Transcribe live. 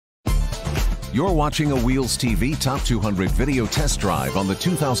You're watching a Wheels TV Top 200 video test drive on the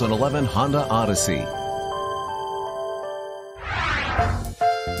 2011 Honda Odyssey.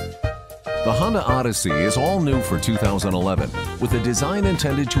 The Honda Odyssey is all new for 2011, with a design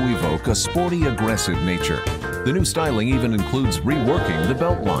intended to evoke a sporty, aggressive nature. The new styling even includes reworking the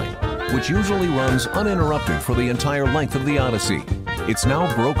belt line, which usually runs uninterrupted for the entire length of the Odyssey. It's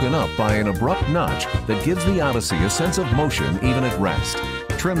now broken up by an abrupt notch that gives the Odyssey a sense of motion even at rest.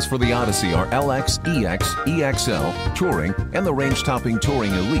 Trims for the Odyssey are LX, EX, EXL, Touring, and the range-topping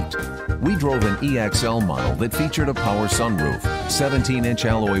Touring Elite. We drove an EXL model that featured a power sunroof, 17-inch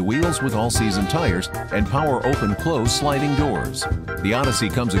alloy wheels with all-season tires, and power open-close sliding doors. The Odyssey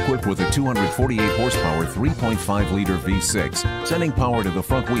comes equipped with a 248-horsepower 3.5-liter V6, sending power to the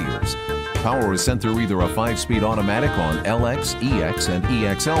front wheels. Power is sent through either a 5-speed automatic on LX, EX, and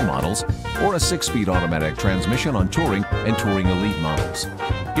EXL models, or a 6-speed automatic transmission on Touring and Touring Elite models.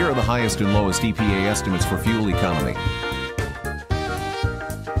 Here are the highest and lowest EPA estimates for fuel economy.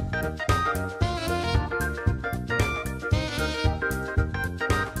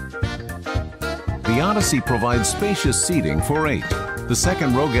 The Odyssey provides spacious seating for 8. The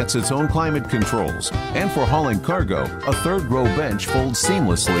second row gets its own climate controls, and for hauling cargo, a third row bench folds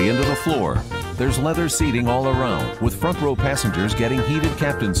seamlessly into the floor. There's leather seating all around, with front row passengers getting heated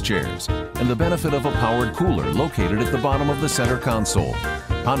captain's chairs, and the benefit of a powered cooler located at the bottom of the center console.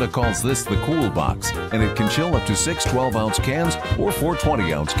 Honda calls this the Cool Box, and it can chill up to 6 12-ounce cans or 4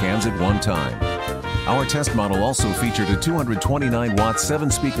 20-ounce cans at one time. Our test model also featured a 229-watt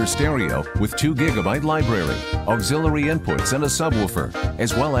 7-speaker stereo with 2 GB library, auxiliary inputs, and a subwoofer,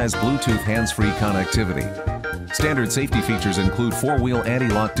 as well as Bluetooth hands-free connectivity. Standard safety features include 4-wheel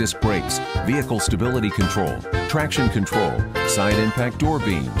anti-lock disc brakes, vehicle stability control, traction control, side impact door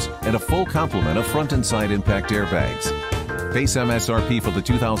beams, and a full complement of front and side impact airbags. Base MSRP for the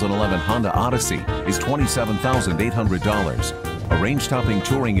 2011 Honda Odyssey is $27,800. A range-topping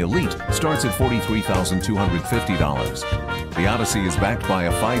Touring Elite starts at $43,250. The Odyssey is backed by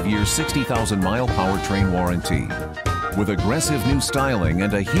a 5-year, 60,000-mile powertrain warranty. With aggressive new styling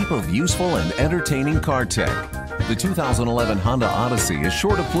and a heap of useful and entertaining car tech, the 2011 Honda Odyssey is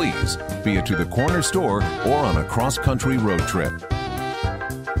sure to please, be it to the corner store or on a cross-country road trip.